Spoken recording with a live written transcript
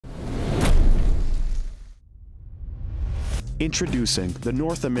Introducing the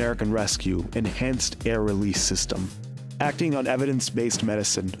North American Rescue Enhanced Air Release System. Acting on evidence-based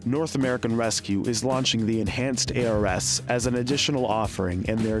medicine, North American Rescue is launching the Enhanced ARS as an additional offering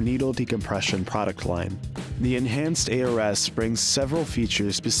in their needle decompression product line. The Enhanced ARS brings several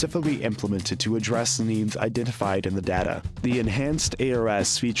features specifically implemented to address needs identified in the data. The Enhanced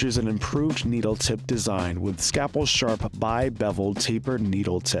ARS features an improved needle tip design with scalpel-sharp bi-beveled tapered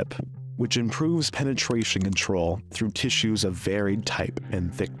needle tip, which improves penetration control through tissues of varied type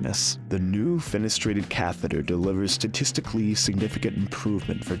and thickness. The new fenestrated catheter delivers statistically significant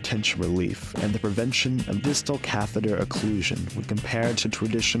improvement for tension relief and the prevention of distal catheter occlusion when compared to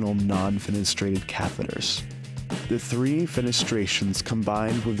traditional non-fenestrated catheters. The 3 fenestrations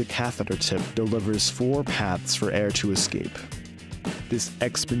combined with the catheter tip delivers 4 paths for air to escape. This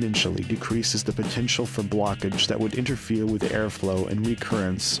exponentially decreases the potential for blockage that would interfere with airflow and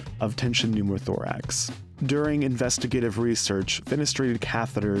recurrence of tension pneumothorax. During investigative research, fenestrated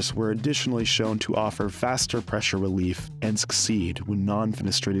catheters were additionally shown to offer faster pressure relief and succeed when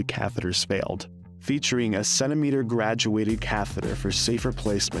non-fenestrated catheters failed. Featuring a centimeter graduated catheter for safer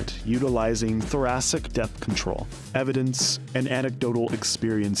placement utilizing thoracic depth control. Evidence and anecdotal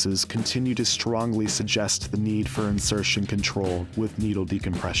experiences continue to strongly suggest the need for insertion control with needle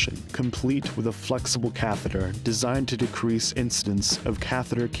decompression, complete with a flexible catheter designed to decrease incidence of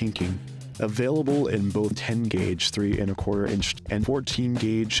catheter kinking. Available in both 10-gauge 3 1/4 inch and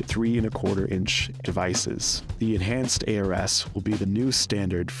 14-gauge 3 1/4 inch devices, the Enhanced ARS will be the new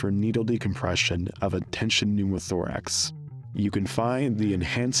standard for needle decompression of a tension pneumothorax. You can find the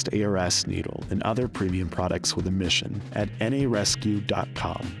Enhanced ARS needle and other premium products with a mission at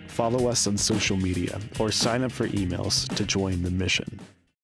narescue.com. Follow us on social media or sign up for emails to join the mission.